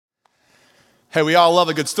Hey, we all love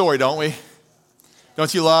a good story, don't we?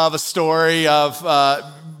 Don't you love a story of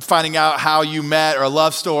finding out how you met, or a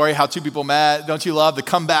love story, how two people met? Don't you love the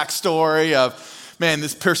comeback story of, man,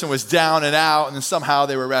 this person was down and out and then somehow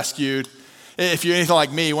they were rescued? If you're anything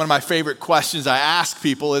like me, one of my favorite questions I ask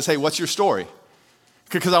people is, hey, what's your story?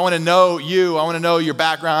 Because I want to know you. I want to know your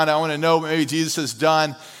background. I want to know what maybe Jesus has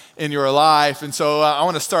done in your life. And so I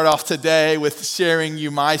want to start off today with sharing you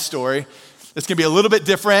my story. It's going to be a little bit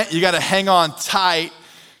different. You got to hang on tight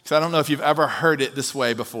because I don't know if you've ever heard it this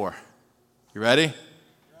way before. You ready?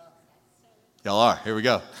 Y'all are. Here we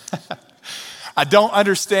go. I don't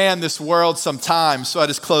understand this world sometimes, so I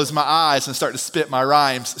just close my eyes and start to spit my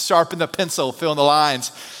rhymes. Sharpen the pencil, fill in the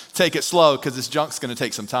lines. Take it slow because this junk's going to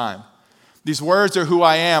take some time. These words are who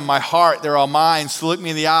I am. My heart, they're all mine. So look me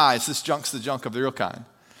in the eyes. This junk's the junk of the real kind.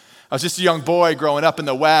 I was just a young boy growing up in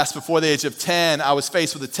the West. Before the age of 10, I was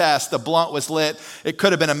faced with a test. The blunt was lit. It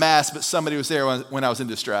could have been a mess, but somebody was there when I was in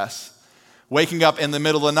distress. Waking up in the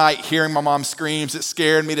middle of the night, hearing my mom's screams, it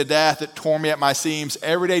scared me to death. It tore me at my seams.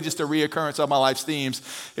 Every day, just a reoccurrence of my life's themes.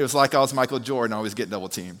 It was like I was Michael Jordan, always getting double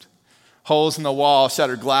teamed. Holes in the wall,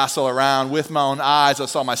 shattered glass all around. With my own eyes, I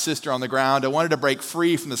saw my sister on the ground. I wanted to break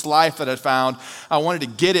free from this life that I'd found. I wanted to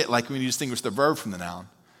get it like when you distinguish the verb from the noun.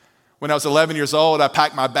 When I was 11 years old, I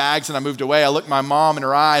packed my bags and I moved away. I looked my mom in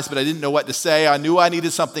her eyes, but I didn't know what to say. I knew I needed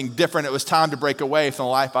something different. It was time to break away from the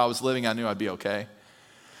life I was living. I knew I'd be okay.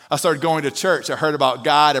 I started going to church. I heard about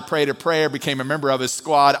God. I prayed a prayer, became a member of his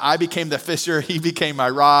squad. I became the fisher. He became my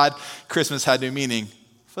rod. Christmas had new meaning.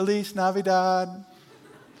 Feliz Navidad.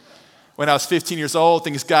 When I was 15 years old,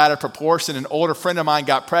 things got out of proportion. An older friend of mine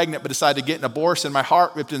got pregnant but decided to get an abortion. My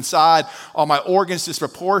heart ripped inside. All my organs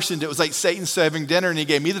disproportioned. It was like Satan serving dinner, and he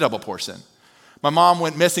gave me the double portion. My mom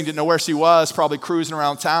went missing, didn't know where she was, probably cruising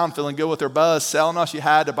around town, feeling good with her buzz, selling all she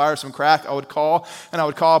had to buy her some crack. I would call,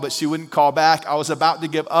 but she wouldn't call back. I was about to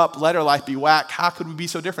give up, let her life be whack. How could we be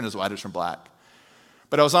so different as white as from black?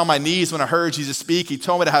 But I was on my knees when I heard Jesus speak. He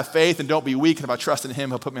told me to have faith and don't be weak, and if I trust in him,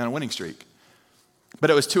 he'll put me on a winning streak. But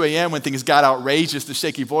it was 2 a.m. when things got outrageous. The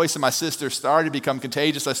shaky voice of my sister started to become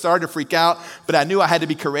contagious. I started to freak out, but I knew I had to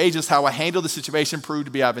be courageous. How I handled the situation proved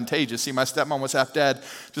to be advantageous. See, my stepmom was half dead,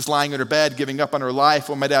 just lying in her bed, giving up on her life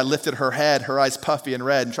when my dad lifted her head, her eyes puffy and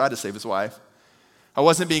red, and tried to save his wife. I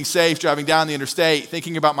wasn't being safe driving down the interstate,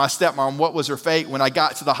 thinking about my stepmom. What was her fate? When I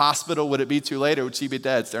got to the hospital, would it be too late, or would she be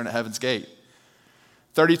dead, staring at heaven's gate?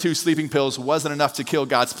 32 sleeping pills wasn't enough to kill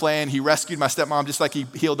God's plan. He rescued my stepmom just like he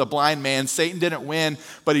healed a blind man. Satan didn't win,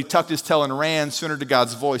 but he tucked his tail and ran, surrendered to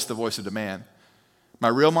God's voice, the voice of demand. My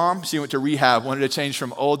real mom, she went to rehab, wanted to change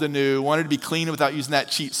from old to new, wanted to be clean without using that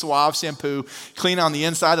cheap Suave shampoo, clean on the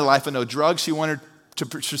inside, a life of no drugs she wanted to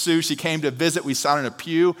pursue. She came to visit. We sat in a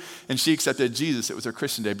pew, and she accepted Jesus. It was her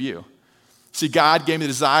Christian debut. See, God gave me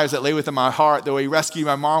the desires that lay within my heart. The way he rescued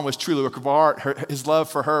my mom was truly a work of art. His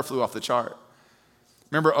love for her flew off the chart.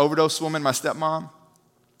 Remember overdose woman, my stepmom?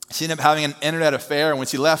 She ended up having an internet affair, and when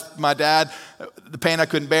she left my dad, the pain I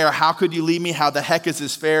couldn't bear. How could you leave me? How the heck is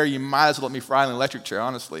this fair? You might as well let me fry in an electric chair,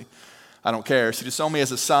 honestly. I don't care. She disowned me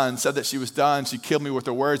as a son, said that she was done. She killed me with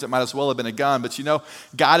her words that might as well have been a gun. But you know,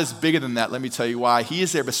 God is bigger than that. Let me tell you why. He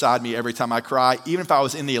is there beside me every time I cry. Even if I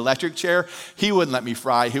was in the electric chair, he wouldn't let me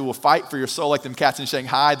fry. He will fight for your soul like them cats in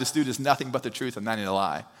Shanghai. This dude is nothing but the truth and not even a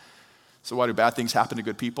lie. So why do bad things happen to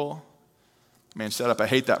good people? Man, shut up. I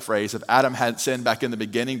hate that phrase. If Adam hadn't sinned back in the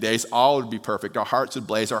beginning days, all would be perfect. Our hearts would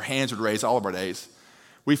blaze. Our hands would raise all of our days.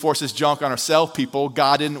 We force this junk on ourselves, people.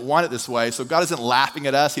 God didn't want it this way. So God isn't laughing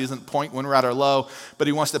at us. He doesn't point when we're at our low, but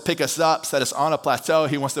he wants to pick us up, set us on a plateau.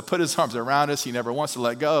 He wants to put his arms around us. He never wants to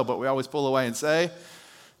let go, but we always pull away and say,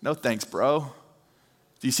 no thanks, bro.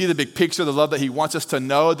 Do you see the big picture of the love that he wants us to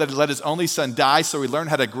know, that he let his only son die so we learn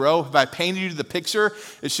how to grow? If I painted you the picture,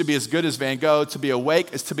 it should be as good as Van Gogh. To be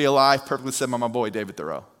awake is to be alive, perfectly said by my boy, David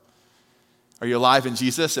Thoreau. Are you alive in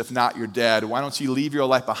Jesus? If not, you're dead. Why don't you leave your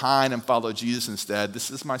life behind and follow Jesus instead?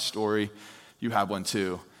 This is my story. You have one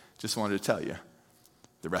too. Just wanted to tell you.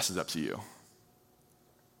 The rest is up to you.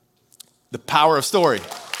 The power of story.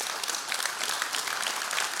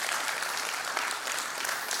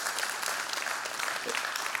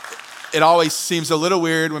 It always seems a little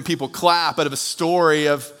weird when people clap out of a story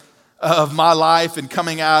of my life and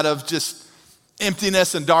coming out of just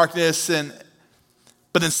emptiness and darkness,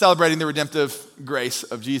 but then celebrating the redemptive grace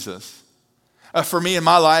of Jesus. For me in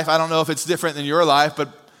my life, I don't know if it's different than your life, but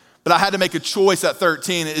I had to make a choice at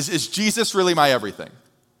 13. Is Jesus really my everything?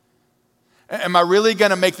 Am I really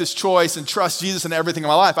going to make this choice and trust Jesus in everything in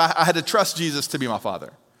my life? I had to trust Jesus to be my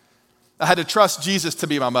father. I had to trust Jesus to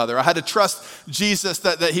be my mother. I had to trust Jesus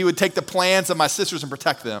that he would take the plans of my sisters and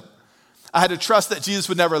protect them. I had to trust that Jesus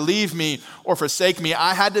would never leave me or forsake me.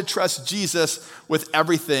 I had to trust Jesus with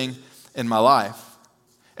everything in my life.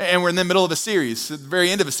 And we're in the middle of a series, at the very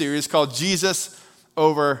end of a series called Jesus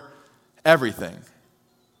Over Everything.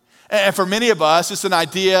 And for many of us, it's an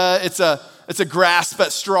idea, it's a grasp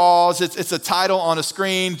at straws, it's a title on a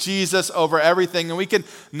screen, Jesus Over Everything, and we can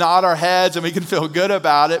nod our heads and we can feel good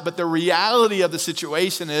about it, but the reality of the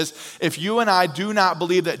situation is if you and I do not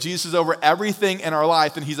believe that Jesus is over everything in our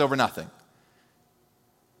life, then he's over nothing.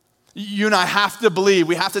 You and I have to believe,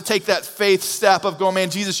 we have to take that faith step of going, man,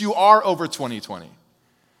 Jesus, you are over 2020.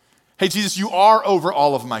 Hey, Jesus, you are over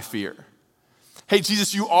all of my fear. Hey,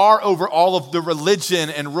 Jesus, you are over all of the religion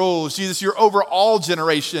and rules. Jesus, you're over all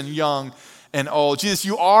generation, young and old. Jesus,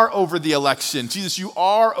 you are over the election. Jesus, you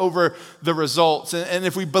are over the results. And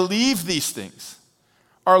if we believe these things,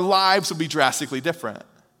 our lives will be drastically different.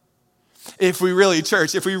 If we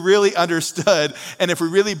really understood, and if we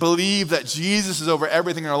really believe that Jesus is over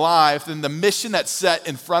everything in our life, then the mission that's set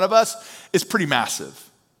in front of us is pretty massive.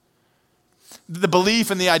 The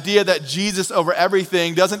belief and the idea that Jesus over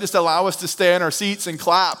everything doesn't just allow us to stay in our seats and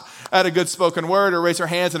clap at a good spoken word or raise our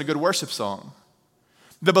hands in a good worship song.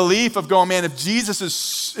 The belief of going, man, if Jesus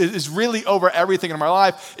is really over everything in my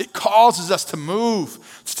life, it causes us to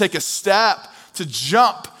move, to take a step, to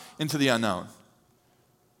jump into the unknown.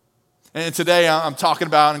 And today I'm talking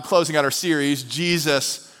about and closing out our series,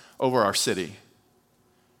 Jesus Over Our City.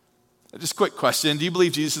 Just a quick question, do you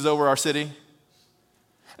believe Jesus is over our city?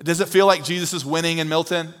 Does it feel like Jesus is winning in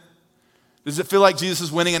Milton? Does it feel like Jesus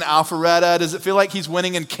is winning in Alpharetta? Does it feel like he's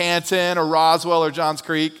winning in Canton or Roswell or Johns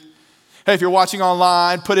Creek? Hey, if you're watching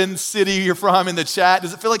online, put in city you're from in the chat.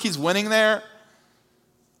 Does it feel like he's winning there?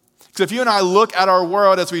 Because if you and I look at our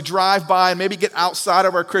world as we drive by and maybe get outside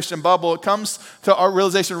of our Christian bubble, it comes to our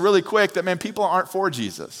realization really quick that, man, people aren't for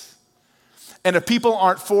Jesus. And if people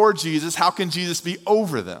aren't for Jesus, how can Jesus be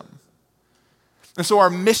over them? And so our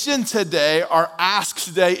mission today, our ask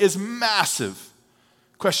today is massive.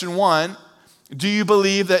 Question 1, do you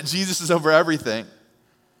believe that Jesus is over everything?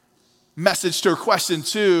 Message to question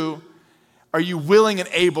 2, are you willing and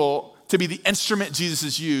able to be the instrument Jesus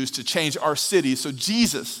has used to change our city so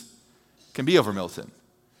Jesus can be over Milton?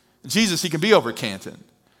 Jesus, he can be over Canton.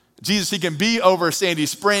 Jesus, he can be over Sandy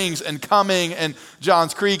Springs and Cumming and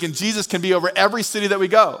Johns Creek, and Jesus can be over every city that we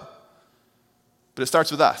go. But it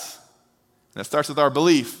starts with us. And it starts with our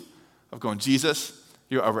belief of going, Jesus,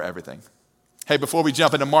 you're over everything. Hey, before we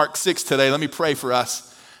jump into Mark 6 today, let me pray for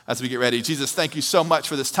us as we get ready. Jesus, thank you so much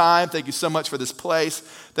for this time. Thank you so much for this place.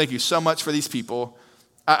 Thank you so much for these people.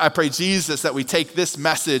 I pray, Jesus, that we take this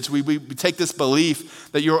message, we take this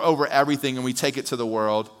belief that you're over everything and we take it to the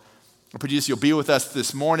world. I pray, Jesus, you'll be with us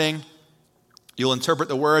this morning. You'll interpret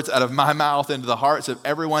the words out of my mouth into the hearts of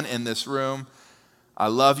everyone in this room. I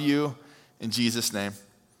love you. In Jesus' name.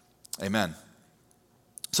 Amen.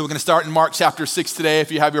 So we're going to start in Mark chapter 6 today if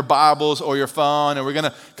you have your Bibles or your phone, and we're going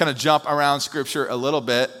to kind of jump around Scripture a little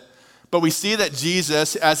bit. But we see that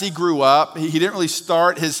Jesus, as he grew up, he didn't really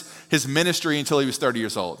start his ministry until he was 30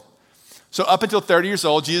 years old. So up until 30 years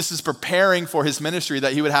old, Jesus is preparing for his ministry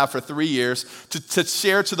that he would have for 3 years to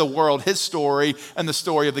share to the world his story and the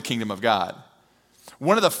story of the kingdom of God.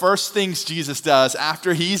 One of the first things Jesus does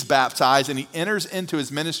after he's baptized and he enters into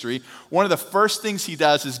his ministry, one of the first things he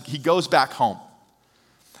does is he goes back home.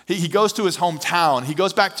 He goes to his hometown. He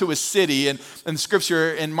goes back to his city. And in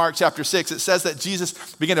Scripture in Mark chapter 6, it says that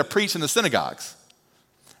Jesus began to preach in the synagogues,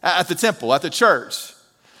 at the temple, at the church.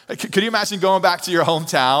 Could you imagine going back to your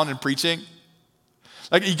hometown and preaching?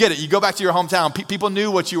 Like, you get it. You go back to your hometown. People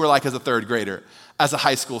knew what you were like as a third grader, as a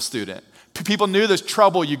high school student. People knew the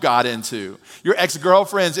trouble you got into. Your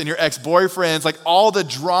ex-girlfriends and your ex-boyfriends, like all the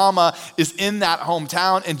drama is in that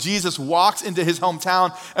hometown. And Jesus walks into his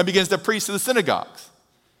hometown and begins to preach to the synagogues.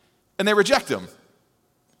 And they reject him.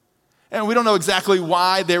 And we don't know exactly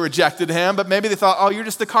why they rejected him, but maybe they thought, oh, you're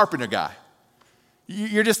just the carpenter guy.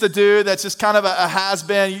 You're just a dude that's just kind of a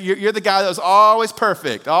has-been. You're the guy that was always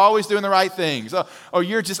perfect, always doing the right things. Oh,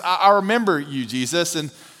 you're just, I remember you, Jesus, and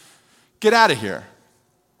get out of here.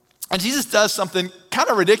 And Jesus does something kind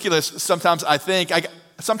of ridiculous sometimes, I think.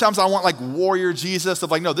 Sometimes I want like warrior Jesus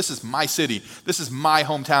of like, no, this is my city. This is my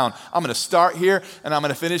hometown. I'm going to start here and I'm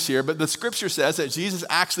going to finish here. But the Scripture says that Jesus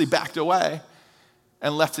actually backed away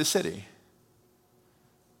and left his city.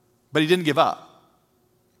 But he didn't give up.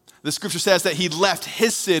 The Scripture says that he left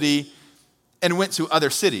his city and went to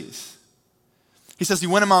other cities. He says he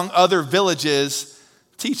went among other villages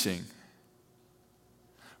teaching.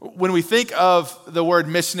 When we think of the word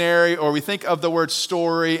missionary, or we think of the word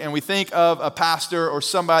story, and we think of a pastor or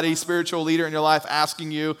somebody, spiritual leader in your life, asking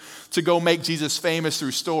you to go make Jesus famous through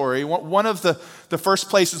story, one of the first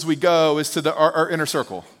places we go is to our inner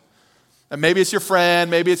circle. And maybe it's your friend,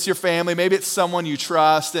 maybe it's your family, maybe it's someone you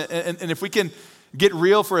trust. And if we can get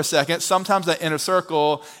real for a second, sometimes that inner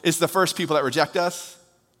circle is the first people that reject us.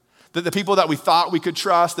 The people that we thought we could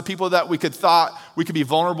trust, the people that we thought we could be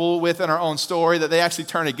vulnerable with in our own story, that they actually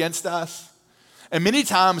turn against us. And many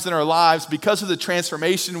times in our lives, because of the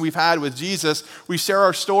transformation we've had with Jesus, we share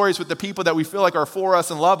our stories with the people that we feel like are for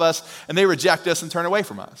us and love us, and they reject us and turn away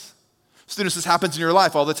from us. Students, this happens in your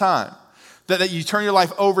life all the time. That you turn your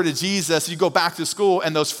life over to Jesus, you go back to school,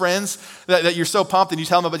 and those friends that you're so pumped and you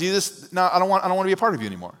tell them about Jesus, no, I don't want to be a part of you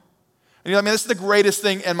anymore. And you're like, man, this is the greatest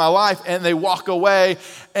thing in my life. And they walk away.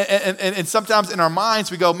 And sometimes in our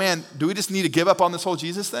minds, we go, man, do we just need to give up on this whole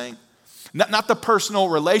Jesus thing? Not the personal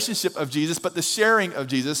relationship of Jesus, but the sharing of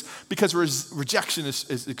Jesus, because rejection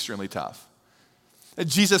is extremely tough.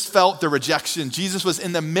 Jesus felt the rejection. Jesus was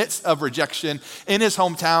in the midst of rejection in his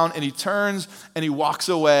hometown, and he turns and he walks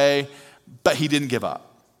away, but he didn't give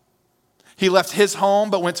up. He left his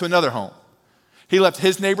home, but went to another home. He left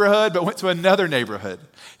his neighborhood, but went to another neighborhood.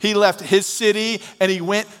 He left his city, and he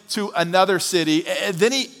went to another city. And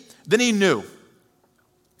then he knew,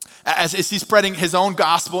 as he's spreading his own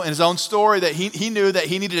gospel and his own story, that he knew that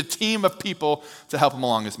he needed a team of people to help him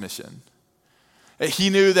along his mission. He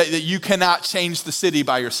knew that you cannot change the city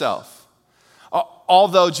by yourself.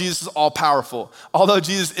 Although Jesus is all-powerful, although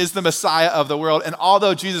Jesus is the Messiah of the world, and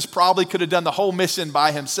although Jesus probably could have done the whole mission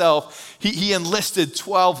by himself, he enlisted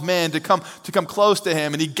 12 men to come close to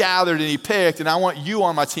him, and he gathered and he picked, and I want you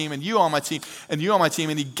on my team, and you on my team, and you on my team,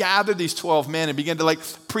 and he gathered these 12 men and began to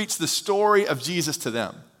preach the story of Jesus to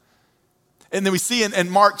them. And then we see in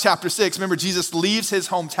Mark chapter 6, remember, Jesus leaves his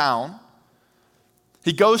hometown,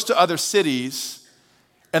 he goes to other cities,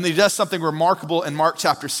 and he does something remarkable in Mark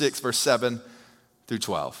chapter 6, verse 7 through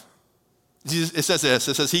 12. It says this,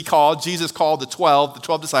 Jesus called the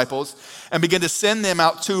 12 disciples, and began to send them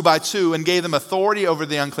out 2 by 2 and gave them authority over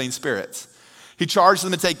the unclean spirits. He charged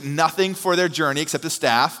them to take nothing for their journey except a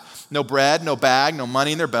staff, no bread, no bag, no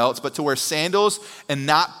money in their belts, but to wear sandals and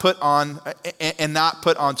not put on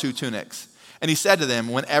 2 tunics. And he said to them,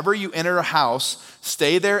 whenever you enter a house,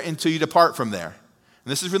 stay there until you depart from there.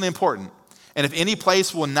 And this is really important. And if any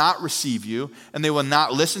place will not receive you, and they will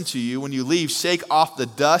not listen to you, when you leave, shake off the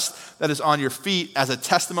dust that is on your feet as a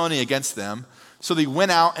testimony against them. So they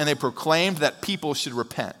went out and they proclaimed that people should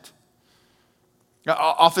repent. Now,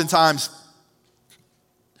 oftentimes,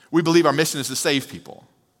 we believe our mission is to save people.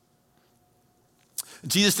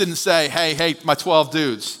 Jesus didn't say, hey, my 12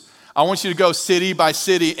 dudes, I want you to go city by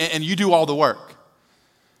city and you do all the work.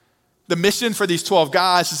 The mission for these 12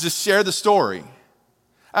 guys is to share the story.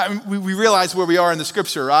 We realize where we are in the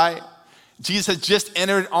scripture, right? Jesus has just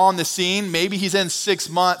entered on the scene. Maybe he's in 6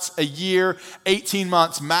 months, a year, 18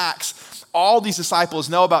 months max. All these disciples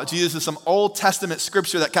know about Jesus is some Old Testament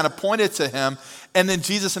scripture that kind of pointed to him, and then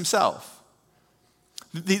Jesus himself.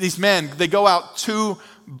 These men, they go out 2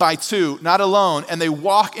 by 2, not alone, and they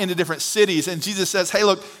walk into different cities. And Jesus says, hey,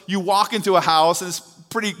 look, you walk into a house, and it's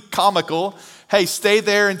pretty comical. Hey, stay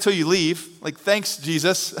there until you leave. Like, thanks,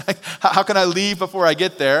 Jesus. How can I leave before I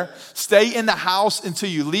get there? Stay in the house until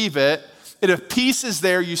you leave it. And if peace is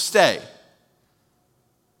there, you stay.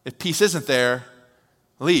 If peace isn't there,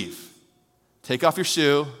 leave. Take off your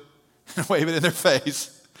shoe and wave it in their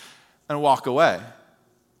face and walk away.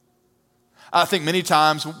 I think many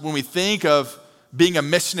times when we think of being a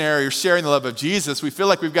missionary or sharing the love of Jesus, we feel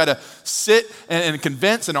like we've got to sit and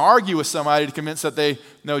convince and argue with somebody to convince that they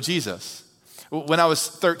know Jesus. When I was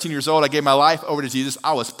 13 years old, I gave my life over to Jesus.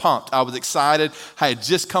 I was pumped. I was excited. I had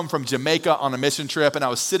just come from Jamaica on a mission trip, and I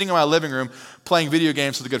was sitting in my living room playing video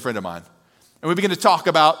games with a good friend of mine. And we began to talk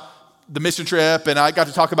about the mission trip, and I got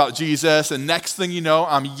to talk about Jesus, and next thing you know,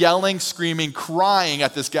 I'm yelling, screaming, crying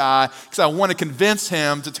at this guy because I want to convince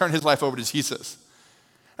him to turn his life over to Jesus.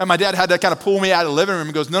 And my dad had to kind of pull me out of the living room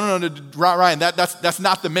and goes, no, Ryan, that's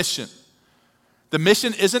not the mission. The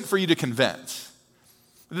mission isn't for you to convince.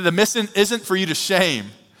 The mission isn't for you to shame.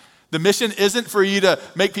 The mission isn't for you to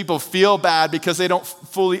make people feel bad because they don't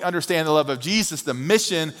fully understand the love of Jesus. The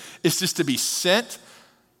mission is just to be sent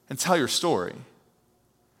and tell your story.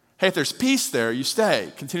 Hey, if there's peace there, you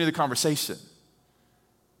stay. Continue the conversation.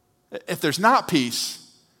 If there's not peace,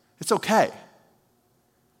 it's okay.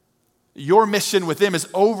 Your mission with them is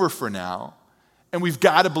over for now, and we've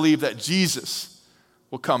got to believe that Jesus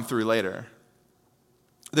will come through later.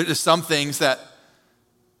 There's some things that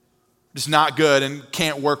just not good and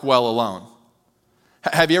can't work well alone.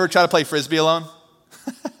 Have you ever tried to play Frisbee alone?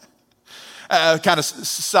 Kind of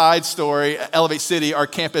side story, Elevate City, our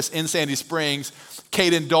campus in Sandy Springs,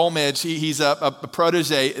 Caden Dolmage, he's a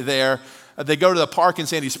protege there. They go to the park in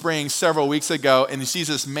Sandy Springs several weeks ago, and he sees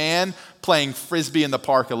this man playing Frisbee in the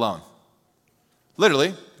park alone.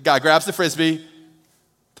 Literally, guy grabs the Frisbee,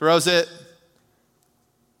 throws it,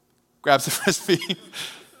 grabs the Frisbee,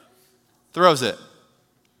 throws it.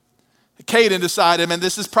 Caden decided, man,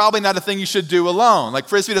 this is probably not a thing you should do alone. Like,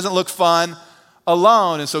 Frisbee doesn't look fun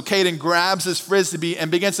alone. And so Caden grabs this Frisbee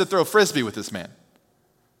and begins to throw Frisbee with this man.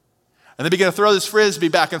 And they begin to throw this Frisbee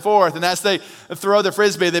back and forth. And as they throw the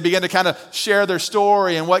Frisbee, they begin to kind of share their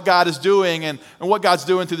story and what God is doing and what God's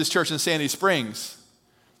doing through this church in Sandy Springs.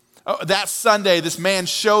 That Sunday, this man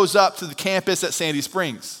shows up to the campus at Sandy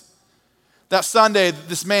Springs. That Sunday,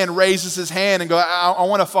 this man raises his hand and goes, I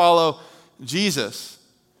want to follow Jesus.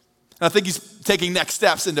 And I think he's taking next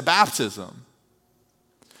steps into baptism.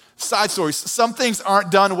 Side stories, some things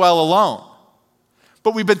aren't done well alone.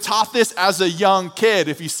 But we've been taught this as a young kid.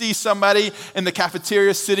 If you see somebody in the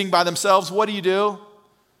cafeteria sitting by themselves, what do?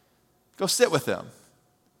 Go sit with them.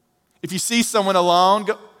 If you see someone alone,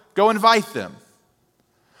 go invite them.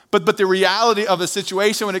 But the reality of a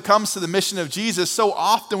situation when it comes to the mission of Jesus, so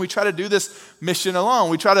often we try to do this mission alone.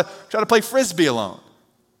 We try to play Frisbee alone.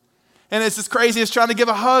 And it's as crazy as trying to give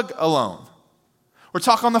a hug alone, or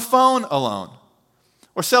talk on the phone alone,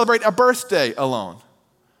 or celebrate a birthday alone,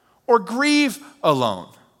 or grieve alone.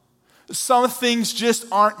 Some things just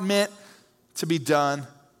aren't meant to be done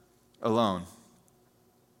alone.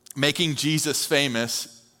 Making Jesus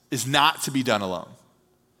famous is not to be done alone.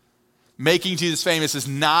 Making Jesus famous is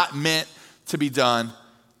not meant to be done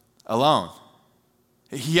alone.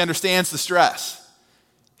 He understands the stress.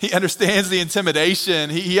 He understands the intimidation.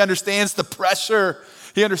 He understands the pressure.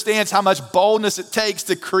 He understands how much boldness it takes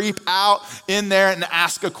to creep out in there and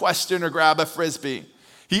ask a question or grab a Frisbee.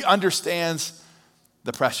 He understands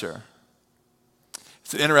the pressure.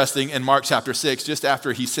 It's interesting, in Mark chapter 6, just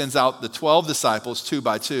after he sends out the 12 disciples 2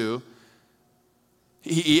 by 2,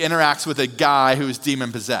 he interacts with a guy who is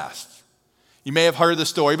demon-possessed. You may have heard the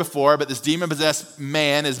story before, but this demon-possessed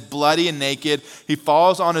man is bloody and naked. He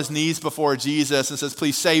falls on his knees before Jesus and says,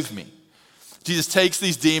 please save me. Jesus takes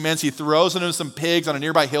these demons, he throws them into some pigs on a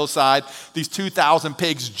nearby hillside. These 2,000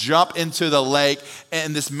 pigs jump into the lake,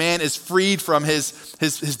 and this man is freed from his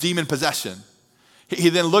demon possession. He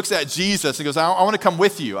then looks at Jesus and goes, I want to come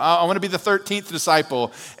with you. I want to be the 13th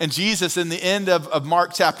disciple. And Jesus, in the end of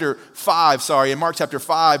Mark chapter 5, in Mark chapter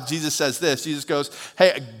 5, Jesus says this. Jesus goes,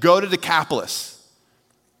 hey, go to Decapolis,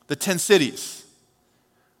 the 10 cities.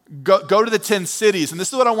 Go to the 10 cities. And this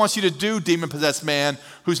is what I want you to do, demon-possessed man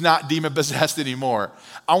who's not demon-possessed anymore.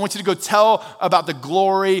 I want you to go tell about the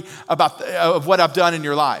glory of what I've done in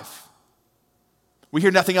your life. We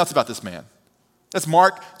hear nothing else about this man. That's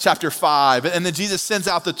Mark chapter 5. And then Jesus sends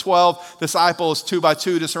out the 12 disciples 2 by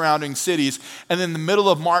 2 to surrounding cities. And then in the middle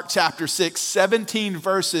of Mark chapter 6, 17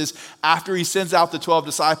 verses after he sends out the 12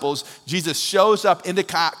 disciples, Jesus shows up in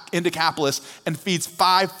Decapolis and feeds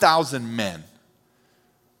 5,000 men.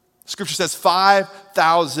 Scripture says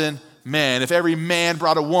 5,000 men. If every man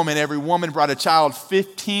brought a woman, every woman brought a child,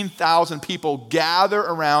 15,000 people gather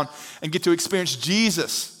around and get to experience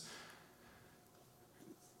Jesus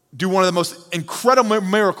do one of the most incredible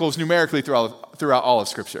miracles numerically throughout all of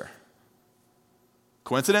Scripture.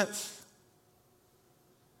 Coincidence?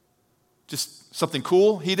 Just something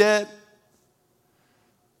cool he did?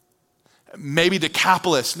 Maybe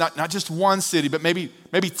Decapolis, not just one city, but maybe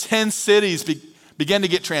 10 cities began to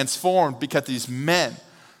get transformed because these men,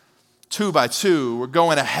 2 by 2, were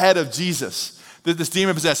going ahead of Jesus. This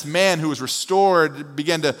demon-possessed man who was restored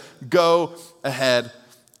began to go ahead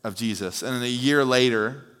of Jesus. And then a year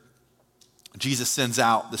later, Jesus sends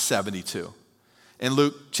out the 72. In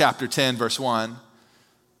Luke chapter 10, verse 1,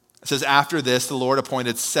 it says, after this, the Lord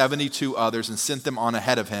appointed 72 others and sent them on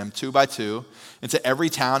ahead of him, 2 by 2, into every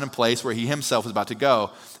town and place where he himself was about to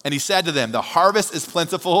go. And he said to them, the harvest is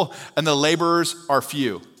plentiful and the laborers are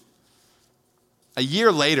few. A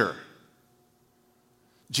year later,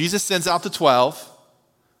 Jesus sends out the 12.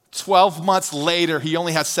 12 months later, he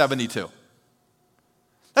only has 72.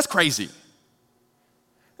 That's crazy.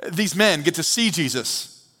 These men get to see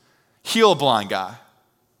Jesus heal a blind guy.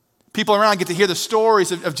 People around get to hear the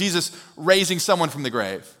stories of Jesus raising someone from the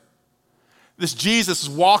grave. This Jesus is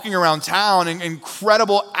walking around town and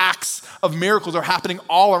incredible acts of miracles are happening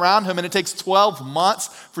all around him, and it takes 12 months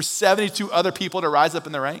for 72 other people to rise up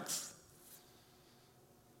in the ranks.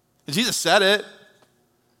 And Jesus said it.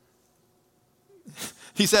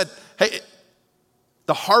 He said, hey,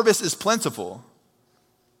 the harvest is plentiful,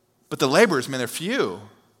 But the laborers, man, they're few.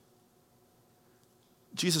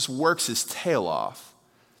 Jesus works his tail off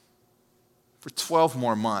for 12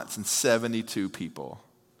 more months, and 72 people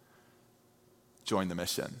join the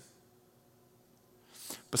mission.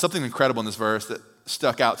 But something incredible in this verse that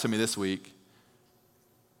stuck out to me this week,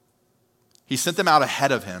 he sent them out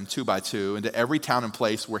ahead of him, 2 by 2, into every town and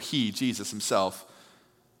place where he, Jesus himself,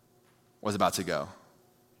 was about to go.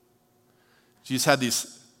 Jesus had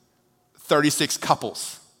these 36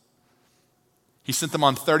 couples. He sent them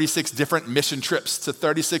on 36 different mission trips to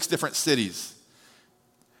 36 different cities.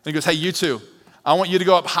 And he goes, hey, you two, I want you to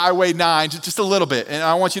go up Highway 9 just a little bit. And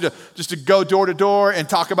I want you to go door to door and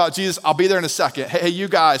talk about Jesus. I'll be there in a second. Hey, you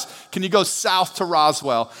guys, can you go south to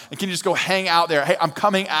Roswell? And can you just go hang out there? Hey, I'm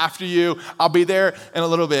coming after you. I'll be there in a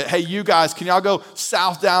little bit. Hey, you guys, can y'all go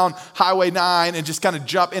south down Highway 9 and just kind of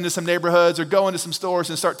jump into some neighborhoods or go into some stores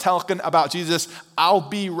and start talking about Jesus? I'll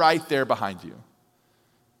be right there behind you.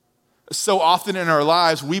 So often in our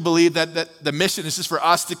lives, we believe that the mission is just for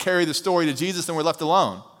us to carry the story to Jesus and we're left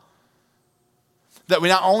alone. That we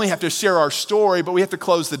not only have to share our story, but we have to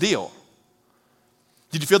close the deal.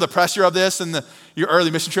 Did you feel the pressure of this in your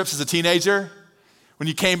early mission trips as a teenager? When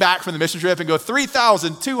you came back from the mission trip and go,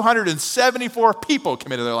 3,274 people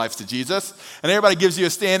committed their lives to Jesus, and everybody gives you a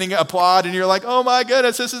standing applaud, and you're like, oh my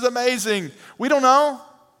goodness, this is amazing. We don't know.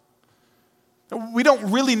 We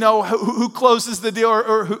don't really know who closes the deal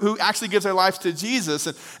or who actually gives their life to Jesus.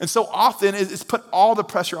 And so often it's put all the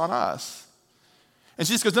pressure on us. And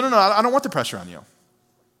Jesus goes, no, I don't want the pressure on you.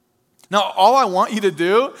 No, all I want you to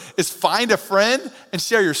do is find a friend and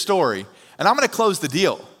share your story. And I'm going to close the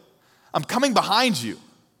deal. I'm coming behind you.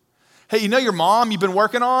 Hey, you know your mom you've been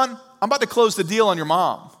working on? I'm about to close the deal on your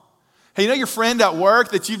mom. Hey, you know your friend at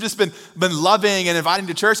work that you've just been loving and inviting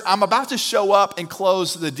to church? I'm about to show up and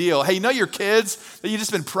close the deal. Hey, you know your kids that you've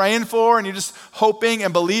just been praying for and you're just hoping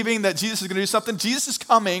and believing that Jesus is going to do something? Jesus is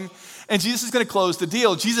coming and Jesus is going to close the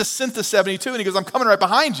deal. Jesus sent the 72 and he goes, I'm coming right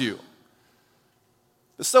behind you.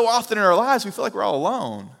 But so often in our lives, we feel like we're all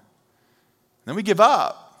alone. And then we give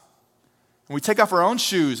up. And we take off our own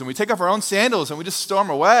shoes and we take off our own sandals and we just storm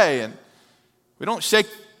away. And we don't shake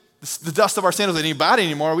the dust of our sandals at anybody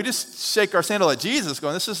anymore. We just shake our sandal at Jesus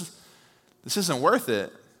going, this isn't worth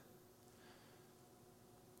it.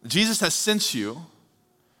 Jesus has sent you,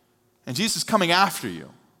 and Jesus is coming after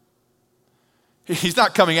you. He's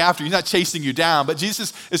not coming after you. He's not chasing you down, but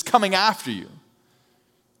Jesus is coming after you.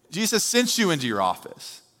 Jesus sent you into your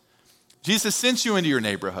office. Jesus sent you into your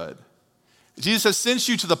neighborhood. Jesus has sent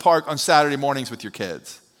you to the park on Saturday mornings with your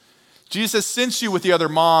kids. Jesus has sent you with the other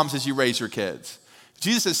moms as you raise your kids.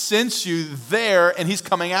 Jesus has sent you there, and he's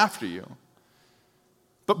coming after you.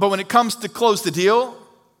 But when it comes to close the deal,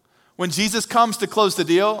 when Jesus comes to close the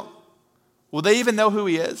deal, will they even know who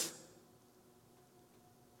he is?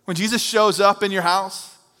 When Jesus shows up in your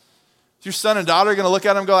house, is your son and daughter going to look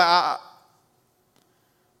at him and go, I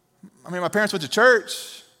mean, my parents went to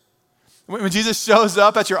church. When Jesus shows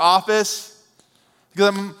up at your office,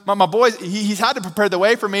 because my boy, he's had to prepare the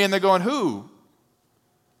way for me, and they're going, who?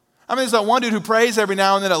 I mean, there's that one dude who prays every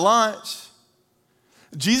now and then at lunch.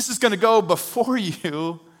 Jesus is going to go before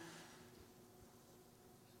you.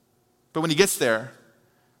 But when he gets there,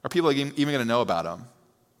 are people even going to know about him?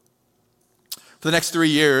 For the next 3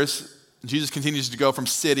 years, Jesus continues to go from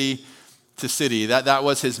city to city. That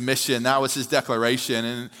was his mission. That was his declaration.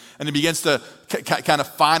 And he begins to kind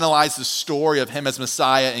of finalize the story of him as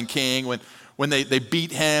Messiah and King when they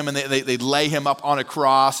beat him and they lay him up on a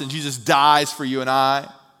cross and Jesus dies for you and I.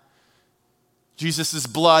 Jesus'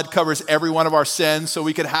 blood covers every one of our sins so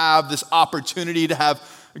we could have this opportunity to have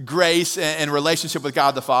grace and relationship with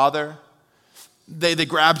God the Father. They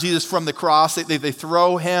grab Jesus from the cross. They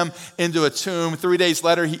throw him into a tomb. 3 days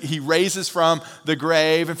later, he raises from the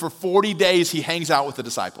grave. And for 40 days, he hangs out with the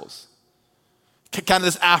disciples. Kind of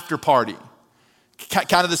this after party.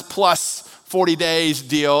 Kind of this plus 40 days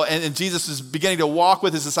deal. And Jesus is beginning to walk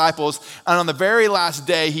with his disciples. And on the very last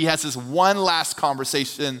day, he has this one last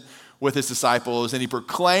conversation with his disciples, and he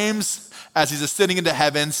proclaims as he's ascending into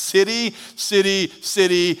heaven, city, city,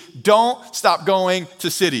 city, don't stop going to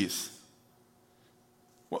cities.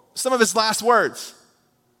 Well, some of his last words,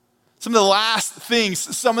 some of the last things,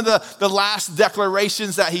 some of the last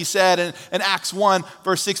declarations that he said in Acts 1,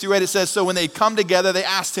 verse 6 through 8, it says, so when they come together, they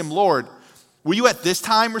asked him, Lord, will you at this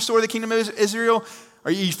time restore the kingdom of Israel? Are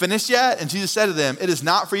you finished yet? And Jesus said to them, it is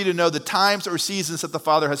not for you to know the times or seasons that the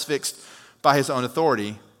Father has fixed by his own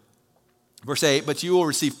authority. Verse 8, but you will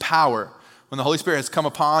receive power when the Holy Spirit has come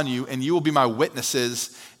upon you, and you will be my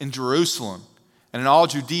witnesses in Jerusalem and in all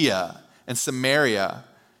Judea and Samaria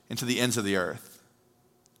and to the ends of the earth.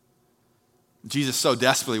 Jesus so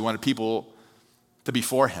desperately wanted people to be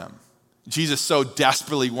for him. Jesus so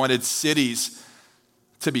desperately wanted cities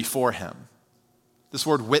to be for him. This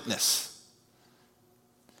word witness.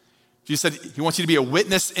 Jesus said he wants you to be a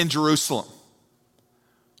witness in Jerusalem,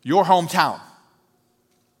 your hometown,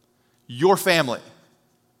 your family,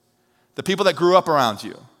 the people that grew up around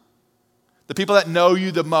you, the people that know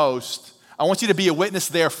you the most. I want you to be a witness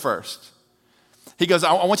there first. He goes,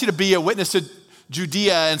 I want you to be a witness to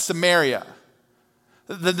Judea and Samaria,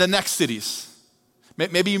 the next cities.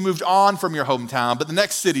 Maybe you moved on from your hometown, but the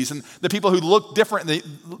next cities and the people who look differently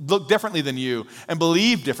than you and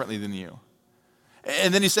believe differently than you.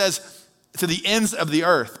 And then he says, to the ends of the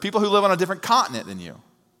earth, people who live on a different continent than you.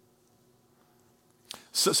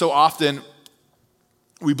 So often,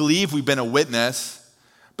 we believe we've been a witness,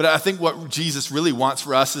 but I think what Jesus really wants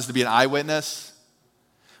for us is to be an eyewitness.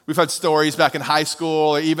 We've had stories back in high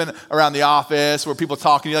school or even around the office where people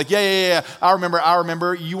talk and you're like, yeah, I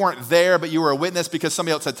remember. You weren't there, but you were a witness because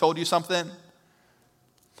somebody else had told you something.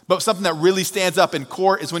 But something that really stands up in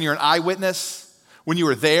court is when you're an eyewitness, when you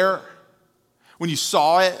were there, when you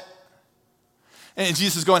saw it. And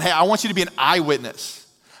Jesus is going, hey, I want you to be an eyewitness.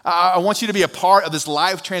 I want you to be a part of this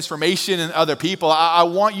life transformation in other people. I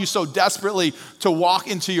want you so desperately to walk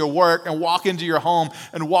into your work and walk into your home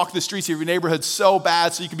and walk the streets of your neighborhood so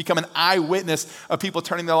bad so you can become an eyewitness of people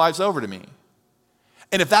turning their lives over to me.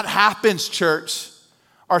 And if that happens, church,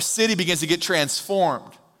 our city begins to get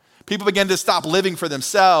transformed. People begin to stop living for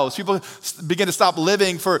themselves. People begin to stop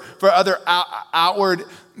living for other outward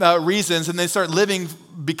reasons, and they start living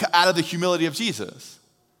out of the humility of Jesus.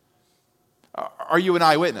 Are you an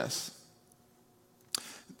eyewitness?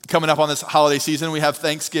 Coming up on this holiday season, we have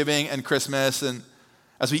Thanksgiving and Christmas. And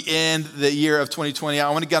as we end the year of 2020, I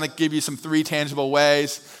want to kind of give you some 3 tangible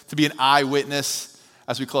ways to be an eyewitness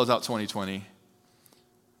as we close out 2020.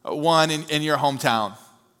 One, in your hometown.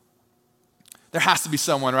 There has to be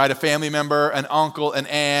someone, right? A family member, an uncle, an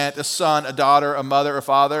aunt, a son, a daughter, a mother, a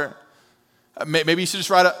father. Maybe you should just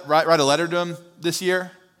write a letter to them this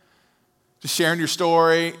year. Just sharing your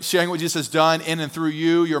story, sharing what Jesus has done in and through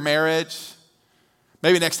you, your marriage.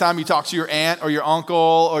 Maybe next time you talk to your aunt or your uncle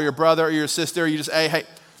or your brother or your sister, you just, hey,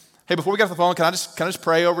 before we get off the phone, can I just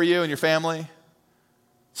pray over you and your family?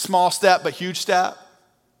 Small step, but huge step.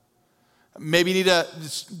 Maybe you need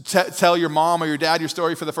to tell your mom or your dad your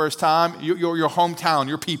story for the first time, your hometown,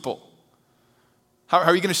 your people. How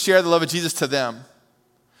are you going to share the love of Jesus to them?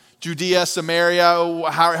 Judea, Samaria,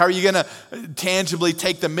 how are you going to tangibly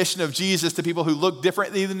take the mission of Jesus to people who look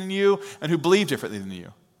differently than you and who believe differently than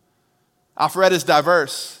you? Alpharetta is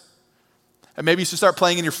diverse. And maybe you should start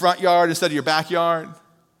playing in your front yard instead of your backyard.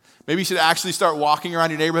 Maybe you should actually start walking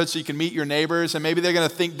around your neighborhood so you can meet your neighbors, and maybe they're going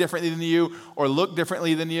to think differently than you or look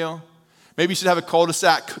differently than you. Maybe you should have a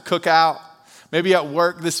cul-de-sac cookout. Maybe at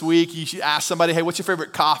work this week, you should ask somebody, hey, what's your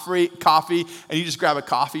favorite coffee? And you just grab a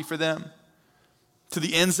coffee for them. To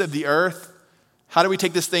the ends of the earth. How do we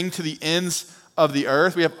take this thing to the ends of the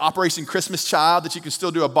earth? We have Operation Christmas Child that you can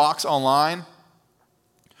still do a box online.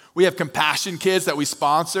 We have Compassion Kids that we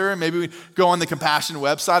sponsor. Maybe we go on the Compassion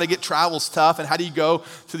website. I get travel's tough, and how do you go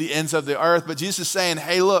to the ends of the earth? But Jesus is saying,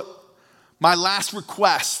 hey, look, my last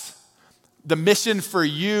request, the mission for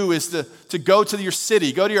you is to go to your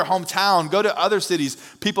city, go to your hometown, go to other cities,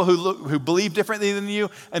 people who believe differently than you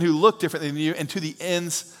and who look differently than you, and to the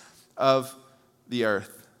ends of the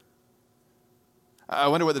earth. I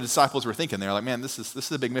wonder what the disciples were thinking. They're like, man, this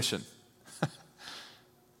is a big mission.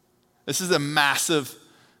 This is a massive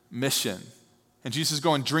mission. And Jesus is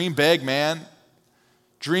going, dream big, man.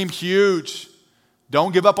 Dream huge.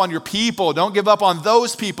 Don't give up on your people. Don't give up on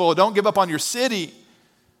those people. Don't give up on your city.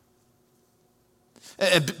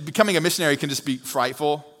 And becoming a missionary can just be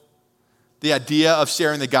frightful. The idea of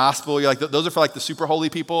sharing the gospel, you're like, those are for like the super holy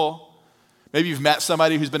people. Maybe you've met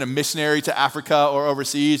somebody who's been a missionary to Africa or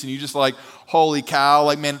overseas, and you just like, holy cow,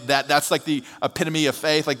 like, man, that's like the epitome of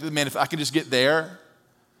faith. Like, man, if I can just get there.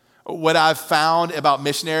 What I've found about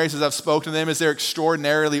missionaries as I've spoken to them is they're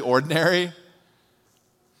extraordinarily ordinary.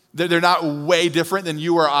 They're not way different than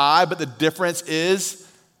you or I, but the difference is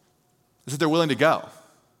that they're willing to go.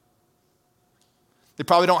 They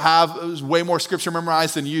probably don't have way more scripture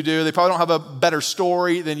memorized than you do. They probably don't have a better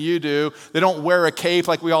story than you do. They don't wear a cape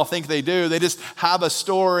like we all think they do. They just have a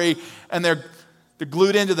story, and they're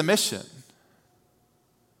glued into the mission.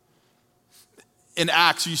 In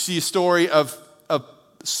Acts, you see a story of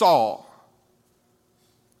Saul.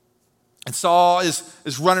 And Saul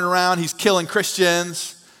is running around. He's killing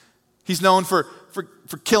Christians. He's known for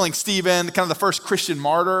killing Stephen, kind of the first Christian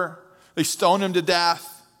martyr. They stoned him to death.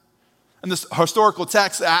 And this historical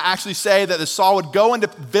texts actually say that Saul would go into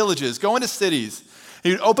villages, go into cities.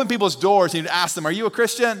 He would open people's doors and he'd ask them, are you a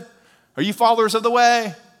Christian? Are you followers of the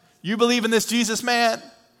way? You believe in this Jesus man?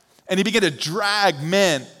 And he began to drag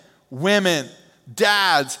men, women,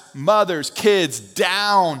 dads, mothers, kids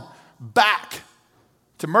down, back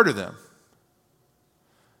to murder them.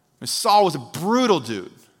 And Saul was a brutal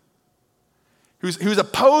dude. He was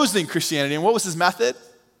opposing Christianity. And what was his method?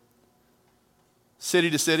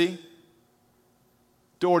 City to city,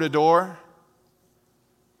 door to door,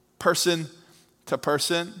 person to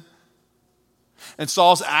person. And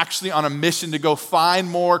Saul's actually on a mission to go find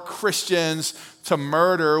more Christians to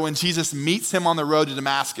murder when Jesus meets him on the road to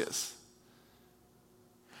Damascus.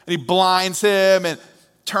 And he blinds him and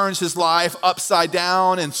turns his life upside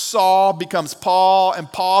down, and Saul becomes Paul,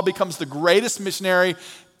 and Paul becomes the greatest missionary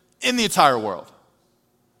in the entire world.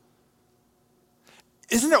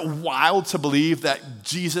 Isn't it wild to believe that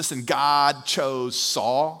Jesus and God chose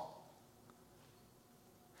Saul?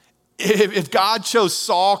 If God chose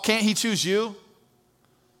Saul, can't he choose you?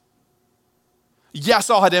 Yes,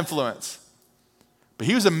 Saul had influence, but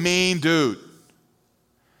he was a mean dude.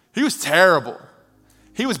 He was terrible.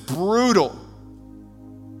 He was brutal.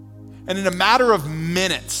 And in a matter of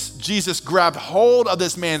minutes, Jesus grabbed hold of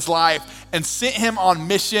this man's life and sent him on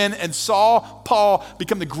mission and saw Paul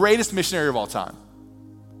become the greatest missionary of all time.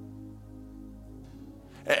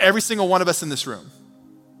 Every single one of us in this room.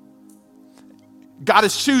 God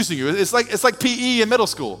is choosing you. It's like PE in middle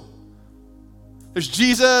school. There's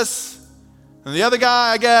Jesus and the other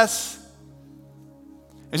guy, I guess.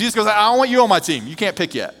 And Jesus goes, I want you on my team. You can't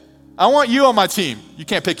pick yet. I want you on my team. You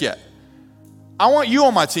can't pick yet. I want you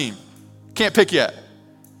on my team. Can't pick yet.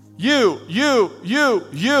 You.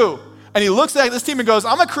 And he looks at this team and goes,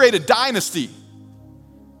 I'm going to create a dynasty.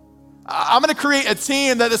 I'm going to create a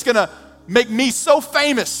team that is going to make me so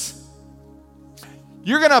famous.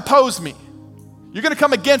 You're going to oppose me. You're going to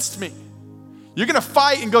come against me. You're going to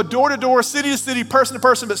fight and go door to door, city to city, person to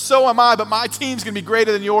person, but so am I. But my team's going to be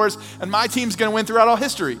greater than yours, and my team's going to win throughout all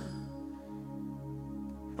history.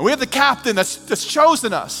 And we have the captain that's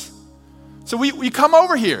chosen us. So we come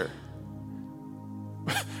over here.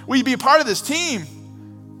 Will you be a part of this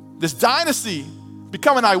team, this dynasty,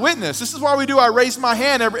 become an eyewitness? This is why we do I raise my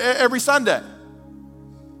hand every Sunday.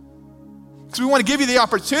 Because we want to give you the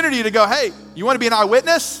opportunity to go, hey, you want to be an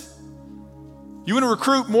eyewitness? You want to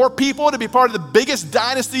recruit more people to be part of the biggest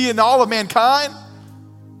dynasty in all of mankind?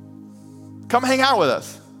 Come hang out with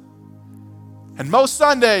us. And most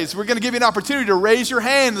Sundays, we're going to give you an opportunity to raise your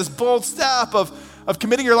hand, this bold step of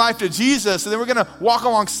committing your life to Jesus, and then we're going to walk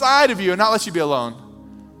alongside of you and not let you be alone.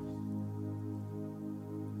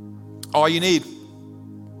 All you need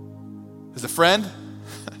is a friend,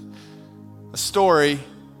 a story,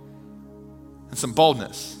 and some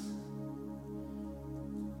boldness.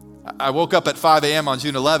 I woke up at 5 a.m. on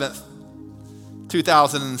June 11th,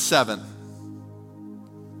 2007.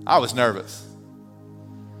 I was nervous.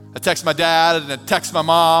 I texted my dad, and I texted my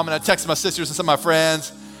mom, and I texted my sisters and some of my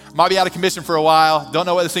friends. Might be out of commission for a while. Don't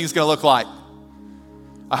know what this thing's going to look like.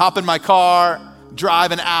 I hop in my car,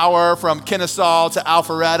 drive an hour from Kennesaw to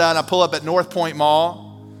Alpharetta, and I pull up at North Point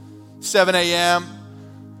Mall, 7 a.m.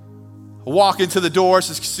 I walk into the doors,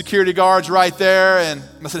 the security guard's right there, and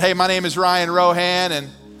I said, hey, my name is Ryan Rohan, and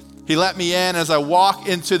he let me in. As I walk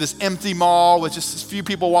into this empty mall with just a few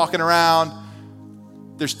people walking around,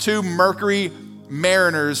 there's two Mercury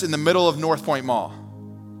Mariners in the middle of North Point Mall.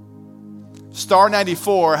 Star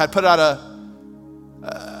 94 had put out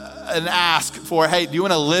an ask for, hey, do you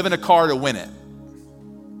want to live in a car to win it?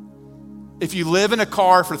 If you live in a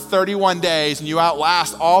car for 31 days and you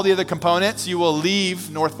outlast all the other components, you will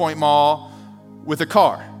leave North Point Mall with a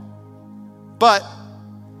car. But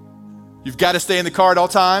you've got to stay in the car at all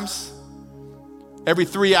times. Every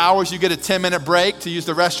 3 hours, you get a 10-minute break to use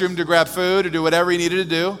the restroom to grab food or do whatever you needed to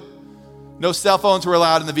do. No cell phones were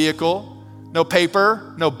allowed in the vehicle. No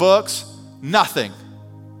paper, no books, nothing.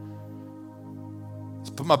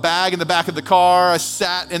 Just put my bag in the back of the car. I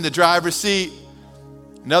sat in the driver's seat.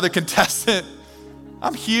 Another contestant.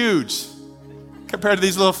 I'm huge compared to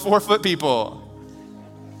these little 4-foot people.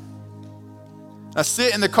 I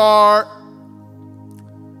sit in the car,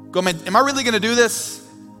 go, man, am I really going to do this?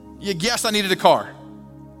 Yes, I needed a car.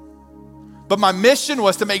 But my mission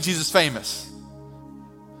was to make Jesus famous.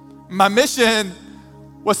 My mission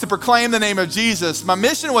was to proclaim the name of Jesus. My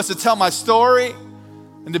mission was to tell my story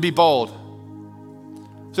and to be bold.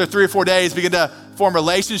 So 3 or 4 days, begin to form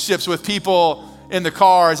relationships with people in the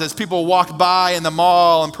cars as people walked by in the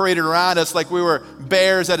mall and paraded around us like we were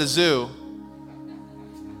bears at a zoo.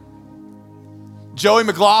 Joey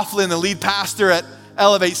McLaughlin, the lead pastor at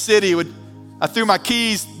Elevate City, I threw my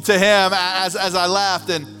keys to him as I left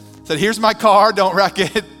and said, here's my car, don't wreck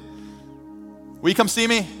it. Will you come see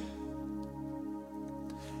me?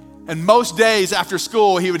 And most days after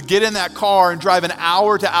school, he would get in that car and drive an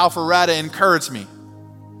hour to Alpharetta and encourage me.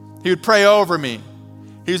 He would pray over me.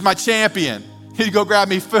 He was my champion. He'd go grab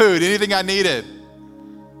me food, anything I needed.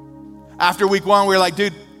 After week 1, we were like,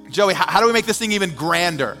 dude, Joey, how do we make this thing even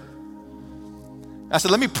grander? I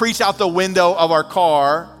said, let me preach out the window of our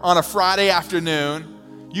car on a Friday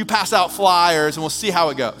afternoon. You pass out flyers and we'll see how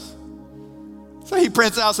it goes. So he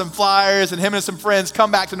prints out some flyers and him and some friends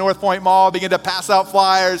come back to North Point Mall, begin to pass out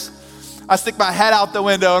flyers. I stick my head out the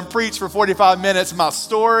window and preach for 45 minutes my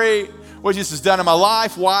story, what Jesus has done in my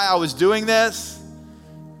life, why I was doing this.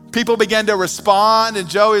 People began to respond, and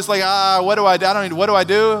Joey's like, what do I do? What do I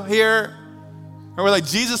do here? And we're like,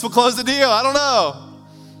 Jesus will close the deal. I don't know.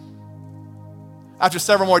 After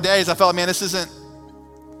several more days, I felt like, man, this isn't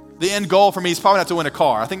the end goal for me. Is probably not to win a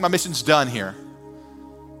car. I think my mission's done here.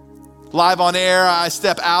 Live on air, I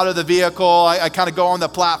step out of the vehicle. I kind of go on the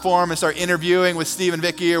platform and start interviewing with Steve and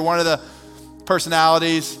Vicky, or one of the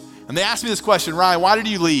personalities. And they asked me this question, Ryan, why did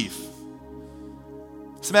you leave?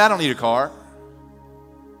 I said, man, I don't need a car.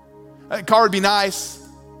 A car would be nice,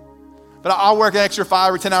 but I'll work an extra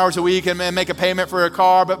 5 or 10 hours a week and make a payment for a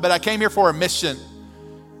car, but I came here for a mission.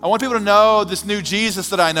 I want people to know this new Jesus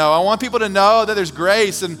that I know. I want people to know that there's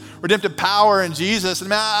grace and redemptive power in Jesus. And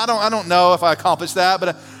man, I don't know if I accomplished that,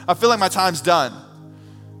 but I feel like my time's done.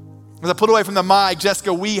 As I pulled away from the mic, Jessica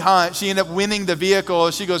Weehunt, she ended up winning the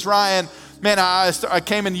vehicle. She goes, Ryan, man, I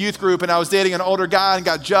came in youth group and I was dating an older guy and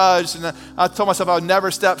got judged. And I told myself I would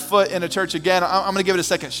never step foot in a church again. I'm going to give it a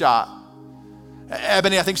second shot.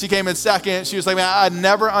 Ebony, I think she came in second. She was like, man, I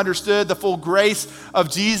never understood the full grace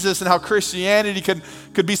of Jesus and how Christianity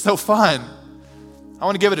could be so fun. I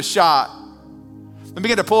want to give it a shot. Then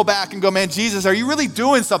begin to pull back and go, man, Jesus, are you really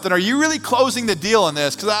doing something? Are you really closing the deal on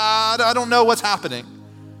this? Because I don't know what's happening.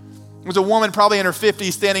 There was a woman probably in her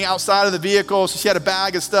 50s standing outside of the vehicle. So she had a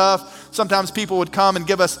bag of stuff. Sometimes people would come and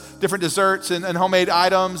give us different desserts and homemade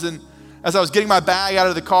items. And as I was getting my bag out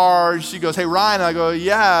of the car, she goes, hey, Ryan. And I go,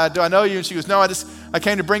 yeah, do I know you? And she goes, no, I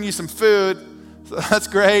came to bring you some food. So that's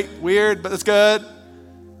great, weird, but that's good.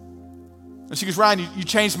 And she goes, Ryan, you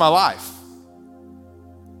changed my life.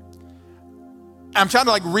 I'm trying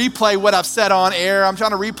to replay what I've said on air. I'm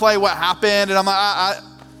trying to replay what happened. And I'm like,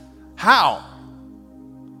 how?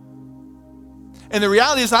 And the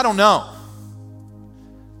reality is I don't know.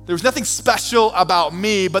 There was nothing special about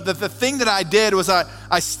me, but the thing that I did was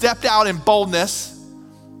I stepped out in boldness.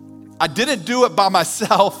 I didn't do it by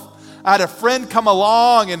myself. I had a friend come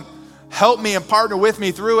along and help me and partner with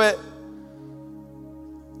me through it.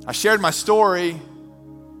 I shared my story,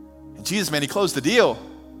 and Jesus, man, he closed the deal.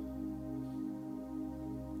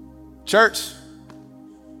 Church,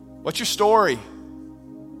 what's your story?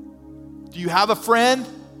 Do you have a friend?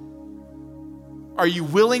 Are you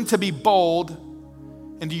willing to be bold?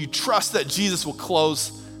 And do you trust that Jesus will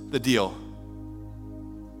close the deal?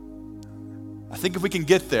 I think if we can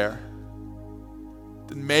get there,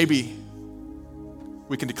 then maybe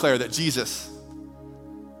we can declare that Jesus,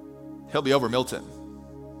 he'll be over Milton.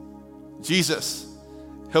 Jesus,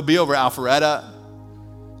 he'll be over Alpharetta.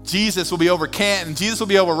 Jesus will be over Canton. Jesus will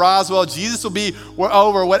be over Roswell. Jesus will be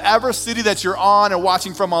over whatever city that you're on or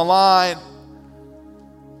watching from online.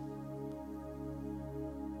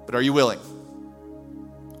 But are you willing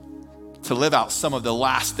to live out some of the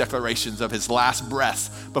last declarations of his last breaths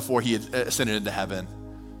before he had ascended into heaven?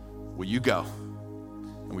 Will you go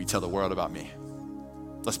and will you tell the world about me?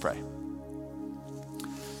 Let's pray.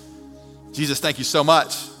 Jesus, thank you so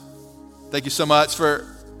much. Thank you so much for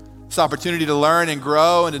this opportunity to learn and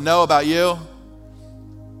grow and to know about you.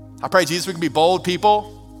 I pray, Jesus, we can be bold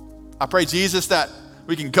people. I pray, Jesus, that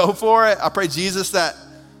we can go for it. I pray, Jesus, that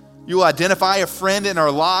you will identify a friend in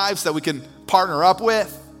our lives that we can partner up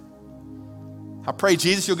with. I pray,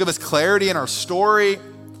 Jesus, you'll give us clarity in our story.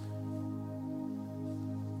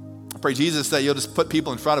 I pray, Jesus, that you'll just put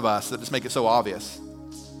people in front of us that just make it so obvious.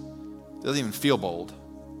 It doesn't even feel bold.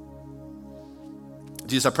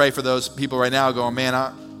 Jesus, I pray for those people right now going, man,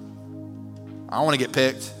 I want to get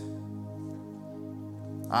picked.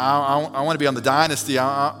 I want to be on the dynasty.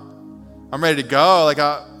 I'm ready to go.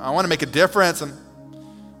 I want to make a difference.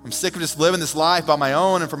 I'm sick of just living this life by my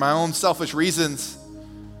own and for my own selfish reasons.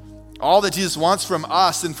 All that Jesus wants from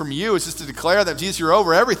us and from you is just to declare that, Jesus, you're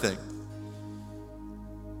over everything.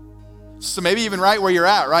 So maybe even right where you're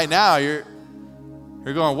at right now, you're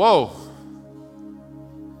going, whoa,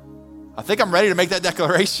 I think I'm ready to make that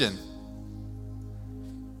declaration.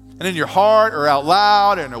 And in your heart or out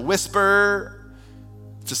loud or in a whisper,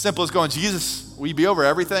 It's as simple as going, Jesus, will you be over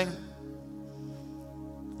everything?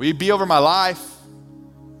 Will you be over my life?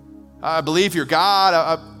 I believe you're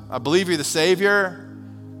God. I believe you're the Savior.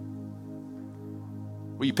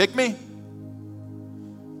 Will you pick me?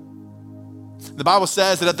 The Bible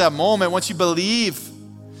says that at that moment, once you believe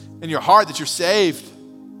in your heart that you're saved,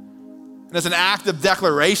 and as an act of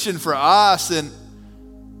declaration for us and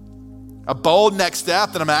a bold next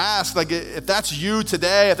step that I'm gonna ask, like if that's you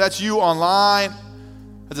today, if that's you online,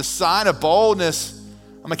 as a sign of boldness,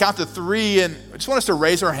 I'm gonna count to 3 and I just want us to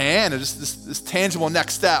raise our hand and just this tangible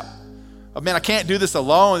next step of, man, I can't do this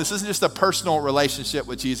alone. This isn't just a personal relationship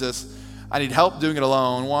with Jesus. I need help doing it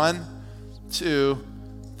alone. 1, 2,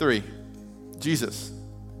 3. Jesus,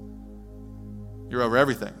 you're over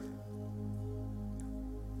everything.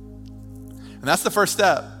 And that's the first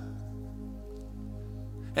step.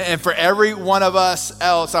 And for every one of us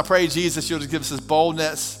else, I pray, Jesus, you'll just give us this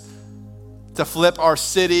boldness to flip our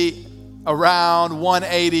city around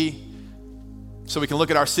 180 so we can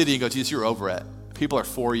look at our city and go, Jesus, you're over it. People are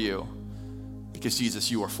for you because,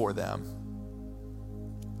 Jesus, you are for them.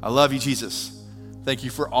 I love you, Jesus. Thank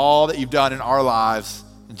you for all that you've done in our lives.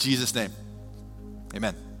 In Jesus' name,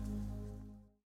 amen.